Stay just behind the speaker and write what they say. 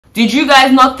Did you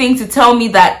guys not think to tell me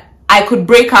that I could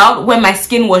break out when my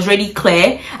skin was already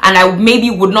clear and I maybe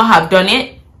would not have done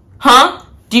it? Huh?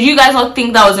 Did you guys not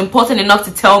think that was important enough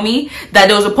to tell me that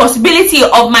there was a possibility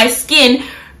of my skin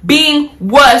being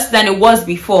worse than it was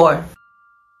before?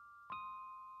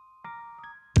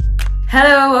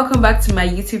 Hello, welcome back to my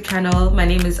YouTube channel. My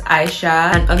name is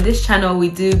Aisha, and on this channel we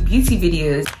do beauty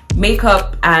videos,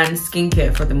 makeup and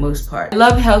skincare for the most part. I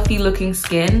love healthy looking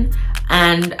skin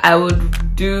and I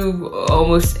would do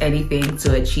almost anything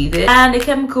to achieve it, and a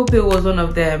chemical peel was one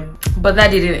of them, but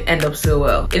that didn't end up so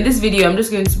well. In this video I'm just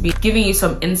going to be giving you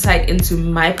some insight into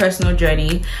my personal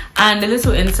journey and a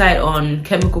little insight on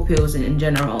chemical peels in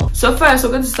general. So first we're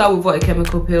going to start with what a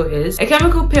chemical peel is. A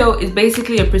chemical peel is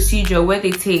basically a procedure where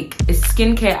they take a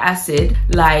skincare acid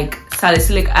like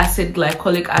salicylic acid,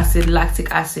 glycolic acid, lactic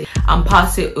acid, and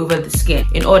pass it over the skin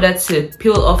in order to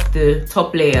peel off the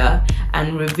top layer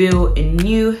and reveal a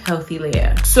new healthy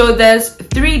layer. So there's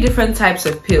 3 different types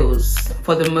of peels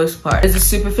for the most part. There's a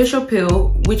superficial peel,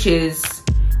 which is,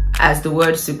 as the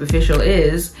word superficial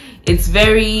is, it's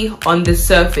very on the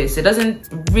surface. It doesn't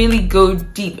really go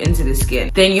deep into the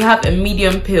skin. Then you have a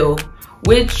medium peel,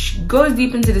 which goes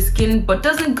deep into the skin but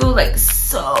doesn't go like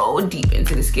so deep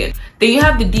into the skin. Then you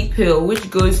have the deep peel, which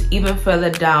goes even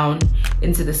further down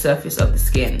into the surface of the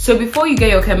skin. So before you get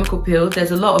your chemical peel,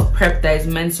 there's a lot of prep that is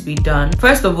meant to be done.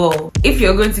 First of all, if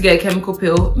you're going to get a chemical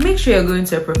peel, make sure you're going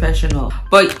to a professional.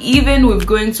 But even with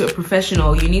going to a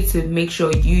professional, you need to make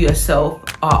sure you yourself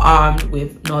are armed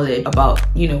with knowledge about,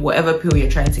 you know, whatever peel you're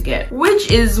trying to get,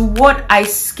 which is what I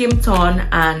skimped on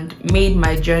and made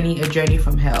my journey a journey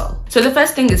from hell. So the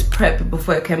first thing is prep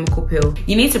before a chemical peel.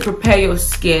 You need to prepare your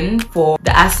skin for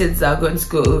the acids that are going to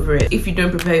go over it. If you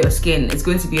don't prepare your skin, it's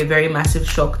going to be a very massive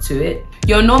shock to it.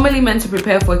 You're normally meant to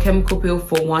prepare for a chemical peel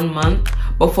for 1 month,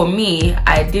 but for me,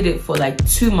 I did it for like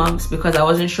 2 months because I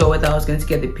wasn't sure whether I was going to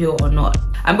get the peel or not.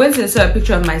 I'm going to insert a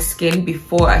picture of my skin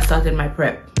before I started my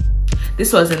prep.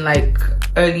 This was in like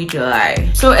early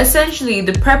July. So essentially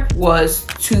the prep was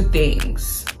 2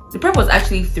 things. The prep was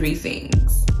actually 3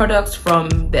 things. Products from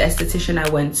the esthetician I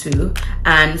went to,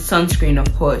 and sunscreen,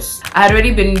 of course. I had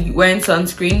already been wearing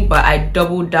sunscreen, but I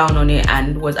doubled down on it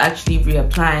and was actually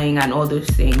reapplying and all those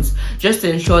things just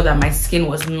to ensure that my skin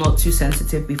was not too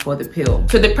sensitive before the peel.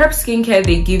 So the prep skincare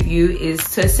they give you is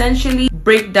to essentially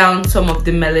break down some of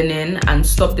the melanin and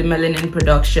stop the melanin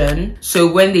production,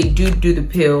 so when they do the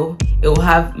peel, it will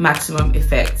have maximum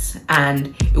effects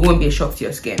and it won't be a shock to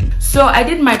your skin. So I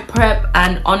did my prep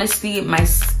and honestly my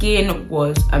skin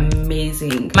was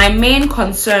amazing. My main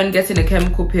concern getting a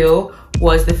chemical peel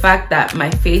was the fact that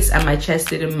my face and my chest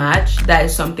didn't match. That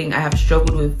is something I have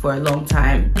struggled with for a long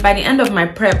time. By the end of my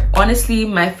prep, honestly,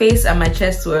 my face and my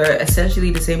chest were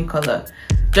essentially the same color,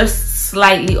 just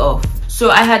slightly off. So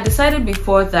I had decided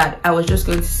before that I was just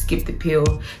going to skip the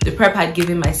peel. The prep had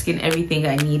given my skin everything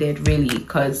I needed, really,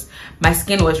 because my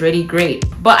skin was really great.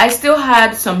 But I still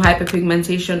had some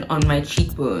hyperpigmentation on my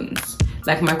cheekbones,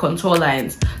 like my contour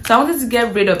lines. So I wanted to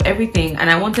get rid of everything and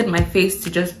I wanted my face to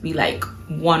just be like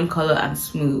one color and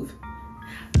smooth.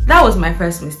 That was my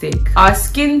first mistake. Our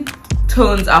skin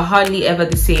tones are hardly ever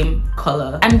the same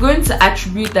color. I'm going to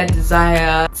attribute that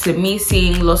desire to me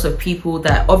seeing lots of people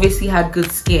that obviously had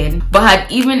good skin but had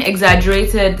even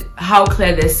exaggerated how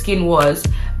clear their skin was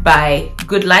by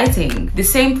good lighting. The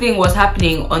same thing was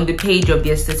happening on the page of the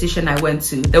esthetician I went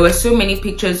to. There were so many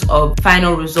pictures of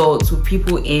final results with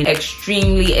people in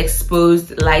extremely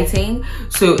exposed lighting,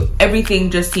 so everything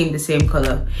just seemed the same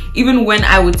color. Even when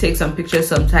I would take some pictures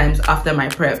sometimes after my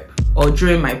prep or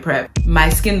during my prep, my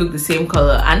skin looked the same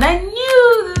color and I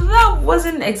knew that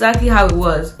wasn't exactly how it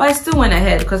was, but I still went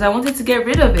ahead because I wanted to get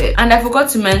rid of it. And I forgot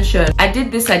to mention, I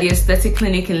did this at the aesthetic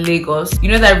clinic in Lagos,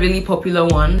 you know, that really popular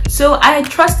one. So I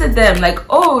trusted them, like,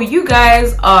 oh, you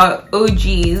guys are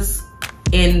OGs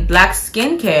in black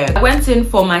skincare. I went in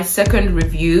for my second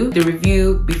review, the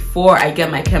review before I get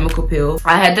my chemical peel.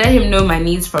 I had let him know my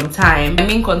needs from time. My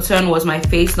main concern was my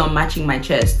face not matching my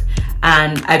chest,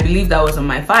 and I believe that was on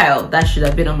my file. That should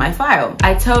have been on my file.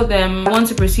 I tell them I want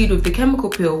to proceed with the chemical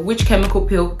peel. Which chemical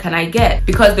peel can I get?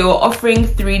 Because they were offering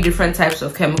 3 different types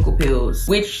of chemical peels,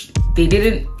 which they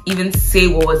didn't even say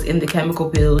what was in the chemical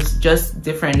peels, just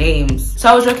different names. So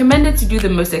I was recommended to do the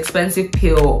most expensive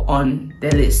peel on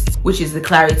the list, which is the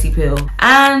clarity peel.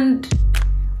 And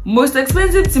most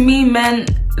expensive to me meant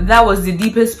that was the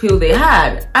deepest peel they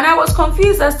had. And I was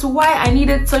confused as to why I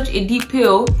needed such a deep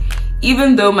peel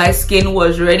even though my skin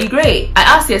was already great. I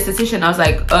asked the esthetician, I was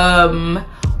like,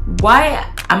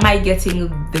 why am I getting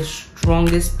the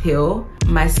strongest peel?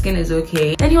 My skin is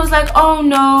okay. Then he was like, oh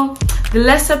no, The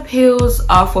lesser pills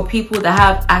are for people that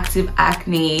have active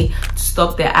acne, to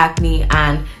stop their acne,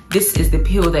 and this is the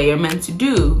pill that you're meant to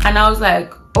do. And I was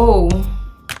like, oh,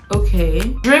 okay.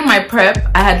 During my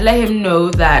prep, I had let him know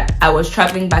that I was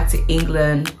traveling back to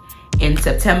England in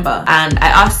September, and I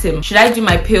asked him, should I do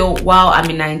my pill while I'm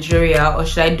in Nigeria or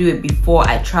should I do it before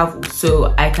I travel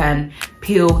so I can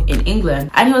pill in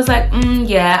England? And he was like,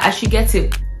 yeah, I should get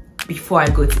it before I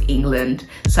go to England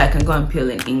so I can go and pill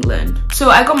in England. So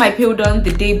I got my pill done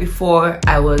the day before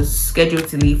I was scheduled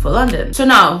to leave for London. So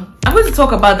now I'm going to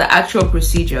talk about the actual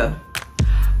procedure.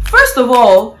 First of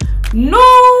all,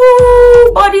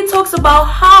 nobody talks about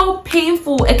how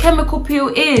painful a chemical pill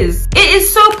is. It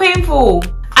is so painful.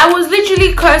 I was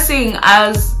literally cursing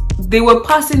as they were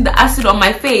passing the acid on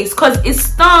my face because it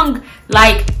stung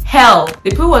like hell.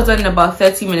 The pill was done in about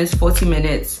 30 minutes, 40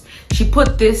 minutes. She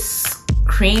put this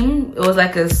cream, it was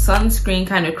like a sunscreen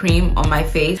kind of cream on my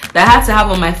face that I had to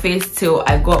have on my face till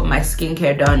I got my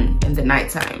skincare done in the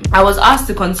nighttime. I was asked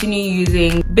to continue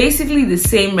using basically the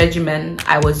same regimen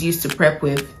I was used to prep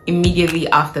with immediately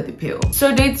after the pill.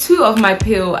 So day 2 of my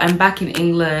pill, I'm back in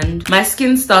England. My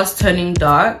skin starts turning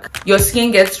dark. Your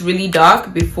skin gets really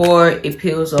dark before it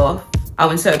peels off.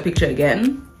 I'll insert a picture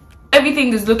again.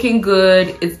 Everything is looking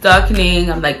good, it's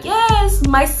darkening. I'm like, yes,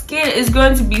 my skin is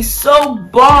going to be so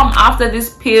bomb after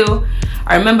this pill.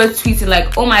 I remember tweeting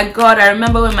like, oh my god, I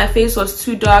remember when my face was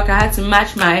too dark, I had to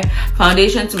match my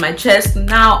foundation to my chest.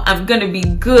 Now I'm gonna be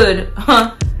good.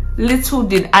 Little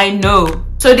did I know.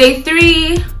 So day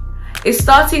 3 is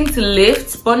starting to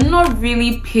lift, but not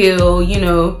really peel, you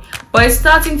know, but it's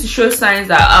starting to show signs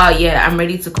that, oh yeah, I'm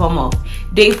ready to come off.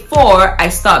 Day 4, I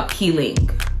start peeling,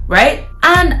 right?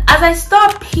 And as I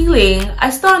start peeling, I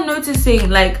start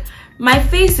noticing like my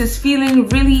face is feeling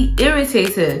really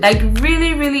irritated, like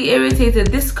really irritated.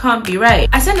 This can't be right.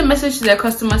 I sent a message to their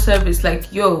customer service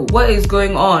like, yo, what is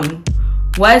going on?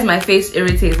 Why is my face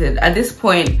irritated? At this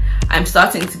point, I'm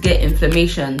starting to get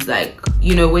inflammations, like,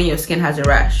 you know, when your skin has a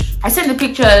rash. I sent the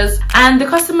pictures and the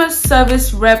customer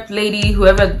service rep lady,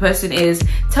 whoever the person is,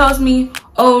 tells me,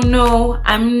 oh no,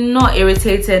 I'm not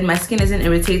irritated, my skin isn't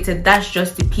irritated, that's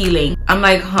just the peeling. I'm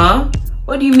like, huh?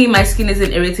 What do you mean my skin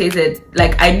isn't irritated?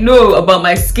 Like, I know about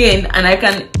my skin and I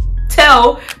can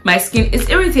tell my skin is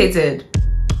irritated.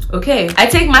 Okay, I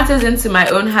take matters into my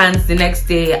own hands. The next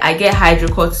day I get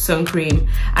hydrocortisone cream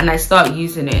and I start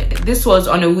using it. This was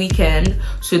on a weekend,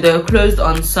 so they were closed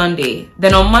on Sunday.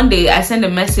 Then on Monday I send a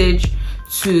message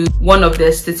to one of the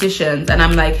aestheticians and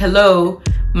I'm like, hello,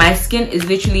 my skin is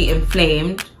literally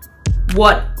inflamed,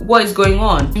 what is going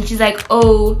on? And she's like,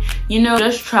 oh, you know,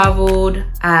 just traveled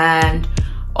and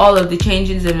all of the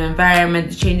changes in the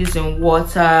environment, the changes in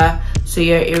water, so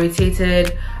you're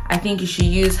irritated. I think you should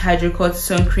use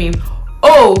hydrocortisone cream.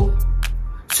 Oh,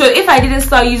 so if I didn't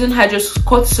start using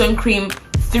hydrocortisone cream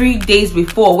 3 days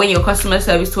before, when your customer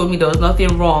service told me there was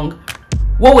nothing wrong,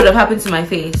 what would have happened to my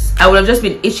face? I would have just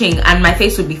been itching and my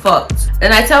face would be fucked.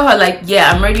 And I tell her like,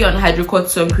 yeah, I'm already on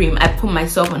hydrocortisone cream. I put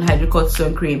myself on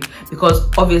hydrocortisone cream because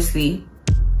obviously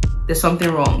there's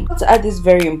something wrong. To add this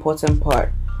very important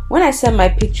part, when I sent my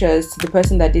pictures to the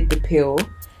person that did the pill,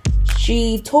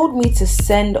 she told me to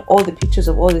send all the pictures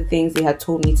of all the things they had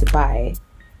told me to buy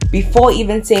before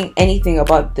even saying anything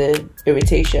about the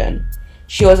irritation.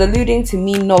 She was alluding to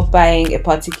me not buying a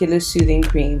particular soothing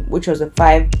cream, which was a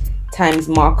 5 times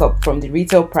markup from the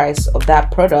retail price of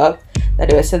that product that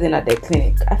they were selling at their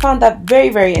clinic. I found that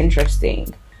very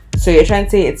interesting. So you're trying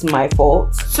to say it's my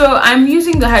fault? So I'm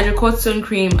using the hydrocortisone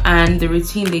cream and the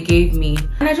routine they gave me,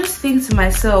 and I just think to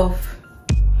myself,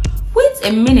 wait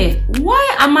a minute,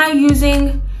 why am I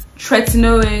using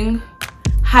tretinoin,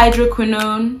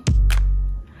 hydroquinone,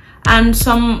 and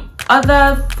some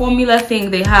other formula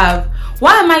thing they have?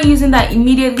 Why am I using that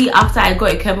immediately after I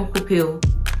got a chemical pill?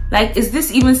 Like, is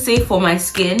this even safe for my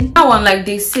skin? Now on like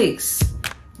day 6,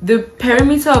 the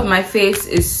perimeter of my face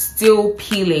is still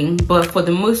peeling, but for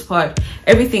the most part,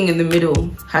 everything in the middle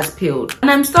has peeled.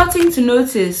 And I'm starting to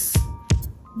notice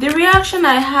the reaction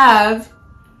I have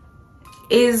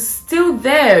is still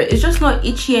there. It's just not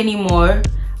itchy anymore.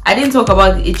 I didn't talk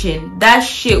about the itching. That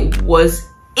shit was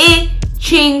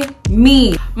itching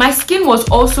me. My skin was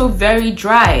also very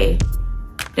dry.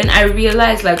 Then I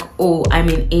realized like, oh, I'm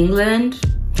in England.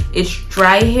 It's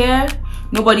dry here.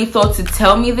 Nobody thought to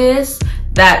tell me this,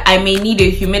 that I may need a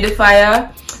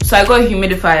humidifier. So I got a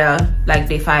humidifier like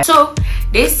day 5. So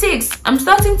day 6, I'm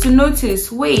starting to notice,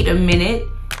 wait a minute,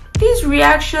 these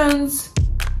reactions,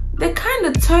 they're kind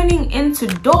of turning into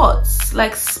dots,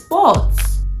 like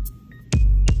spots.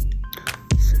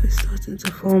 So it's starting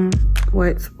to form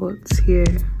white spots here.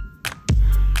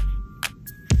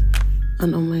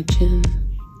 and on my chin.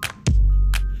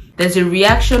 There's a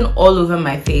reaction all over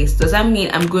my face. Does that mean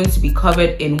I'm going to be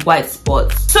covered in white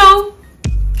spots? So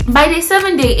by day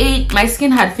 7, day 8, my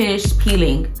skin had finished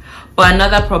peeling, but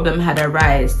another problem had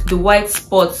arisen. The white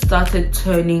spots started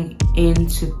turning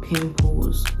into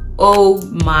pimples. Oh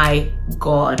my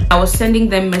god. I was sending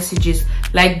them messages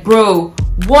like, bro,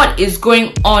 what is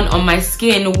going on my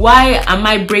skin? Why am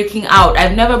I breaking out?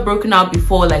 I've never broken out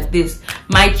before like this.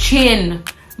 My chin,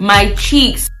 my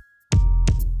cheeks.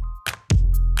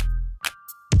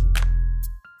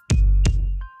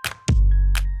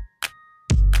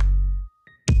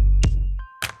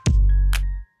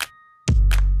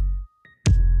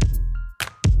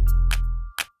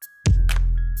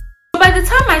 By the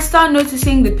time I start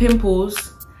noticing the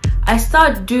pimples, I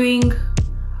start doing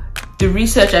the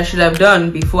research I should have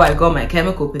done before I got my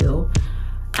chemical peel,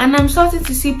 and I'm starting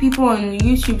to see people on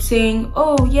YouTube saying,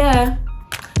 oh yeah,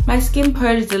 my skin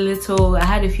purged a little, I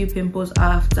had a few pimples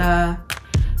after,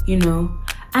 you know,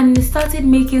 and it started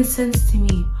making sense to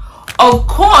me. Of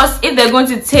course, if they're going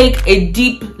to take a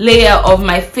deep layer of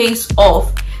my face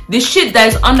off, the shit that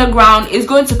is underground is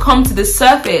going to come to the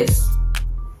surface.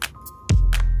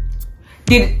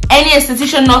 Did any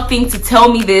esthetician not think to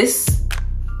tell me this?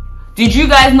 Did you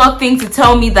guys not think to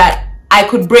tell me that I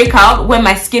could break out when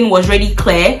my skin was already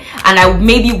clear and I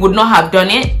maybe would not have done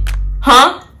it?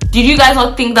 Huh? Did you guys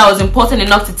not think that was important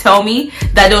enough to tell me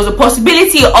that there was a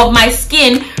possibility of my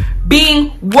skin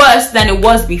being worse than it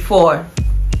was before?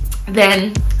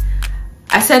 Then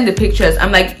I send the pictures.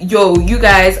 I'm like, yo, you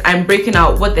guys, I'm breaking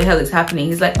out. What the hell is happening?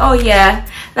 He's like, oh yeah,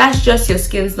 that's just your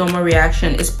skin's normal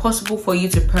reaction. It's possible for you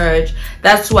to purge.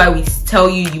 That's why we tell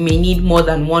you you may need more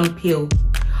than one pill.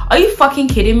 Are you fucking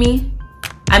kidding me?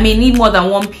 I may need more than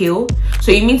one pill?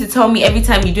 So you mean to tell me every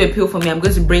time you do a pill for me, I'm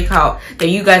going to break out, then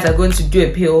you guys are going to do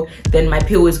a pill, then my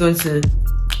pill is going to...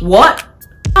 What?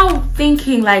 I'm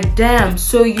thinking like, damn,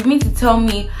 so you mean to tell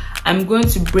me I'm going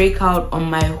to break out on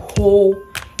my whole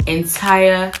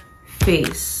entire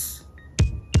face?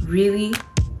 Really?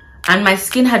 And my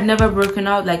skin had never broken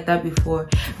out like that before.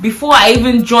 Before I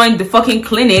even joined the fucking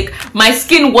clinic, my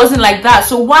skin wasn't like that.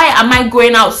 So why am I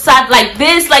going outside like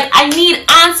this? Like, I need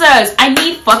answers. I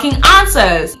need fucking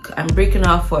answers. I'm breaking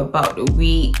out for about a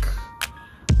week.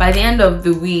 By the end of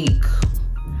the week,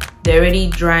 they're already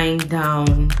drying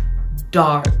down,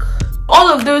 dark. All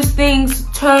of those things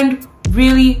turned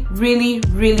really, really,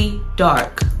 really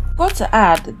dark. Got to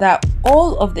add that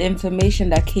all of the inflammation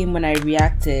that came when I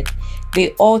reacted,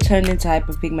 they all turned into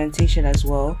hyperpigmentation as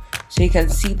well. So you can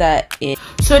see that it...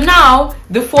 So now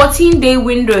the 14-day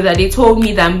window that they told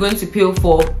me that I'm going to peel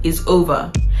for is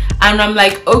over. And I'm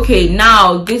like, okay,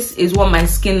 now this is what my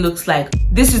skin looks like.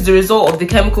 This is the result of the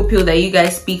chemical peel that you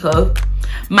guys speak of.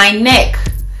 My neck,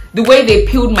 the way they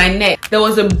peeled my neck, there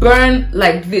was a burn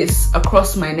like this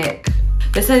across my neck.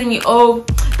 They're telling me, oh,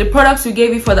 the products we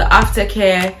gave you for the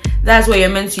aftercare, that's what you're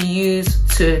meant to use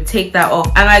to take that off.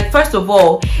 And like, first of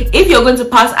all, if you're going to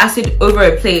pass acid over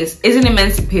a place, isn't it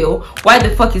meant to peel? Why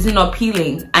the fuck is it not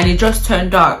peeling? And it just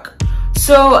turned dark.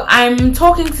 So I'm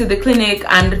talking to the clinic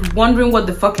and wondering what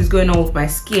the fuck is going on with my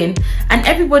skin, and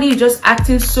everybody is just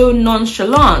acting so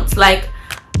nonchalant. Like,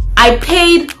 I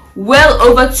paid well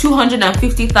over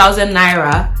 250,000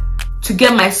 naira to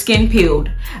get my skin peeled,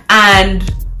 and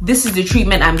this is the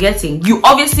treatment I'm getting. You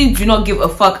obviously do not give a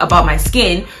fuck about my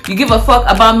skin. You give a fuck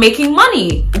about making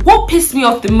money. What pissed me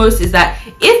off the most is that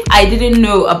if I didn't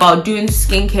know about doing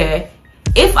skincare,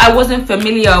 if I wasn't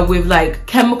familiar with like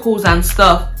chemicals and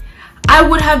stuff, I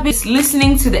would have been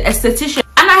listening to the esthetician.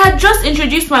 And I had just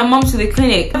introduced my mom to the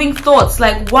clinic, having thoughts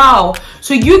like, wow,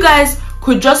 so you guys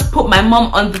could just put my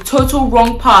mom on the total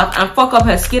wrong path and fuck up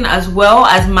her skin as well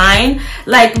as mine.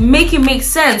 Like, make it make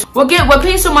sense. We're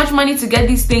paying so much money to get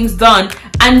these things done,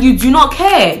 and you do not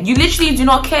care. You literally do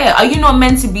not care. Are you not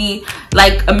meant to be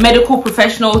like a medical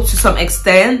professional to some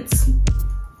extent?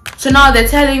 So now they're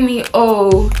telling me,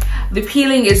 oh, the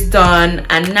peeling is done,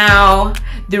 and now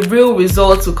the real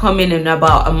results will come in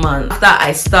about a month after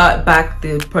I start back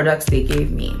the products they gave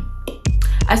me.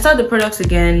 I started the products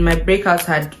again. My breakouts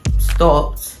had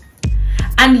stopped,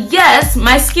 and yes,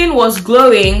 my skin was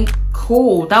glowing.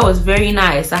 Cool, that was very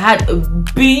nice. I had a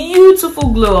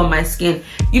beautiful glow on my skin,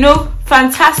 you know,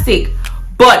 fantastic.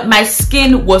 But my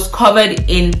skin was covered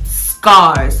in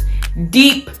scars,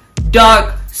 deep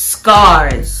dark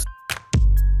scars.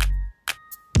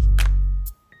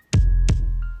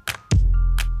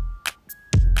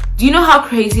 Do you know how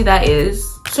crazy that is?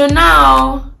 So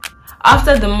now,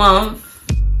 after the month,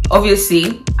 obviously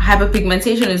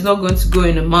hyperpigmentation is not going to go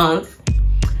in a month.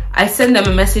 I send them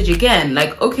a message again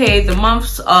like, okay, the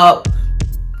month's up,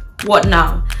 what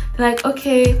now? They're like,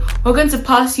 okay, we're going to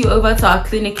pass you over to our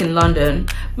clinic in London.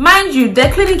 Mind you,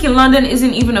 their clinic in London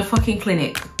isn't even a fucking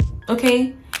clinic,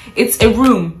 okay? It's a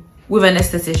room with an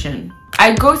esthetician.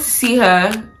 I go to see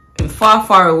her in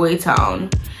far away town,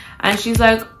 and she's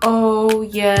like, oh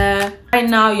yeah, right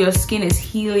now your skin is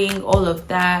healing, all of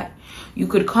that. You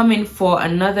could come in for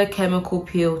another chemical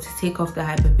peel to take off the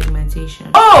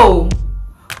hyperpigmentation. Oh,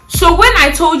 so when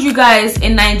I told you guys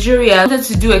in Nigeria I wanted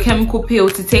to do a chemical peel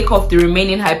to take off the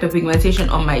remaining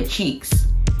hyperpigmentation on my cheeks,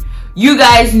 you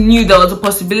guys knew there was a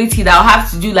possibility that I'll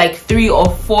have to do like 3 or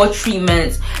 4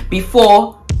 treatments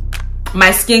before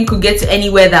my skin could get to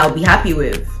anywhere that I'll be happy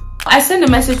with. I sent a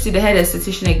message to the head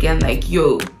esthetician again, like,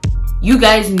 yo, you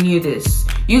guys knew this.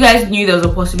 You guys knew there was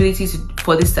a possibility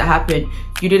for this to happen.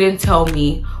 You didn't tell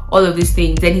me all of these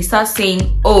things. Then he starts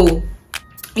saying, oh,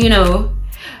 you know,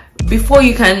 before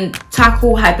you can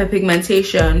tackle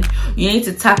hyperpigmentation, you need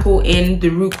to tackle in the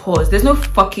root cause. There's no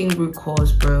fucking root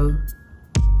cause, bro.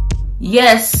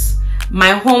 Yes,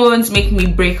 my hormones make me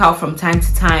break out from time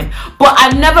to time, but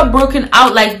I've never broken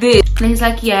out like this. And he's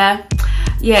like, yeah,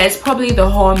 it's probably the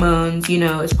hormones, you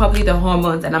know, it's probably the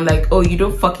hormones. And I'm like, oh, you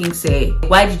don't fucking say.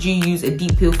 Why did you use a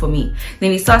deep peel for me?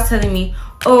 Then he starts telling me,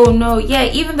 oh no, yeah,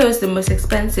 even though it's the most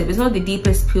expensive, it's not the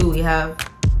deepest peel we have.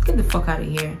 Get the fuck out of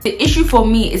here. The issue for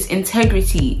me is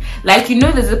integrity. Like, you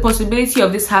know, there's a possibility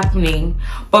of this happening,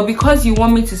 but because you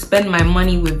want me to spend my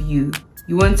money with you,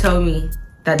 you won't tell me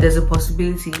that there's a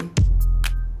possibility.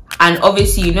 And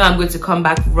obviously, you know, I'm going to come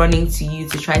back running to you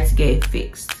to try to get it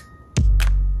fixed.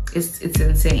 It's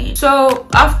insane. So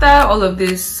after all of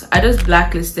this, I just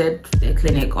blacklisted the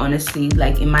clinic, honestly.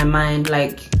 Like, in my mind,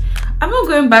 like, I'm not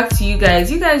going back to you guys.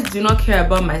 You guys do not care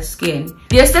about my skin.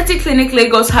 The Aesthetic Clinic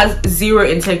Lagos has zero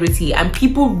integrity, and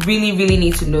people really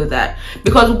need to know that,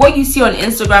 because what you see on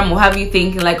Instagram will have you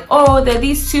thinking like, oh, they're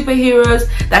these superheroes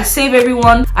that save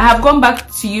everyone. I have gone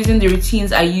back to using the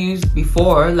routines I used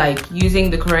before, like using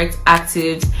the correct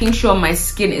actives, making sure my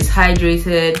skin is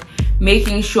hydrated,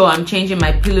 making sure I'm changing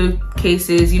my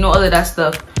pillowcases, you know, all of that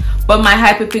stuff. But my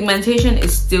hyperpigmentation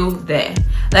is still there.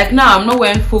 Like now, I'm not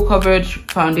wearing full coverage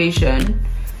foundation.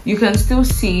 You can still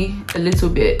see a little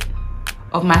bit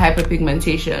of my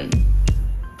hyperpigmentation.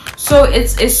 So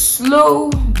it's a slow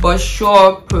but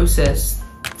sure process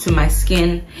to my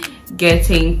skin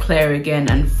getting clear again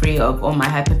and free of all my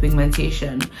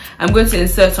hyperpigmentation. I'm going to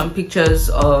insert some pictures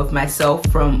of myself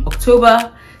from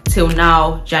October till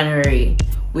now, January,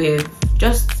 with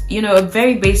just, you know, a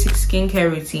very basic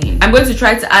skincare routine. I'm going to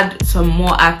try to add some more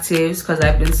actives because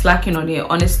I've been slacking on it.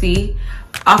 Honestly,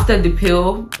 after the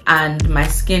pill and my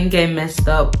skin getting messed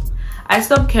up, I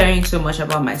stopped caring so much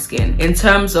about my skin in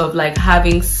terms of like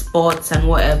having spots and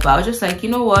whatever. I was just like, you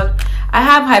know what, I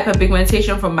have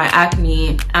hyperpigmentation from my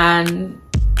acne and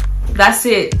that's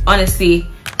it. Honestly,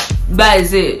 that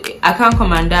is it. I can't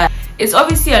command that. It's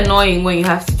obviously annoying when you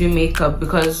have to do makeup,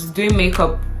 because doing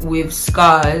makeup with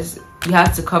scars, you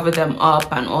have to cover them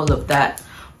up and all of that.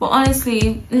 But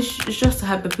honestly, it's just a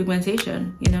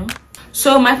hyperpigmentation, you know?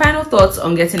 So my final thoughts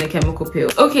on getting a chemical peel.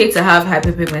 Okay to have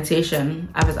hyperpigmentation,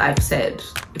 as I've said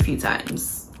a few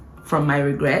times, from my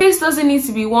regret. Face doesn't need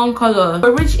to be one color.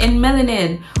 We're rich in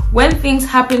melanin. When things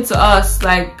happen to us,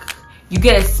 like you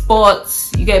get a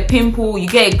spot, you get a pimple, you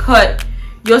get a cut,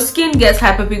 your skin gets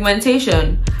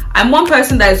hyperpigmentation. I'm one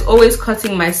person that is always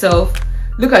cutting myself.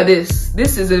 Look at this.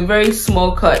 This is a very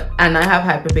small cut and I have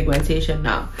hyperpigmentation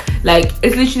now. Like,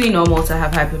 it's literally normal to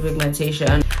have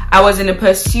hyperpigmentation. I was in a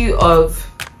pursuit of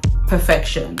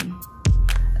perfection.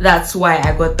 That's why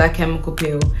I got that chemical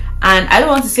peel. And I don't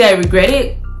want to say I regret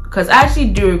it, because I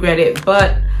actually do regret it,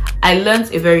 but I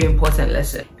learned a very important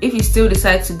lesson. If you still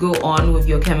decide to go on with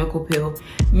your chemical peel,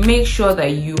 make sure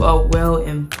that you are well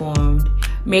informed.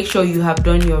 Make sure you have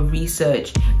done your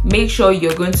research. Make sure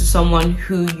you're going to someone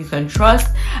who you can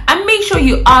trust, and make sure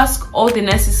you ask all the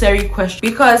necessary questions,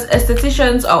 because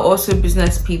estheticians are also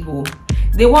business people.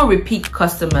 They want repeat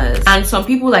customers, and some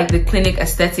people like the clinic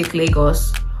Aesthetic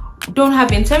Lagos don't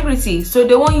have integrity, so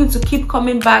they want you to keep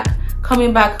coming back,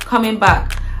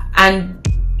 and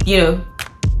you know,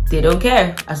 they don't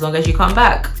care as long as you come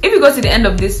back. If you got to the end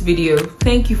of this video,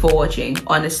 thank you for watching.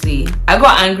 Honestly, I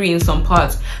got angry in some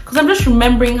parts because I'm just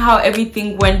remembering how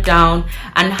everything went down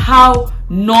and how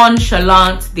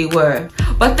nonchalant they were.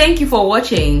 But thank you for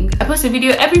watching. I post a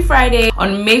video every Friday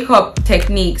on makeup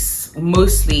techniques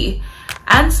mostly,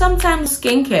 and sometimes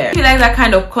skincare. If you like that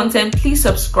kind of content, please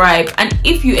subscribe, and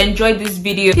if you enjoyed this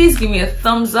video, please give me a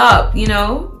thumbs up, you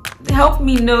know, help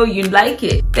me know you like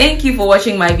it. Thank you for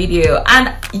watching my video,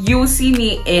 and you'll see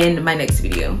me in my next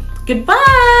video.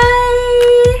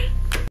 Goodbye.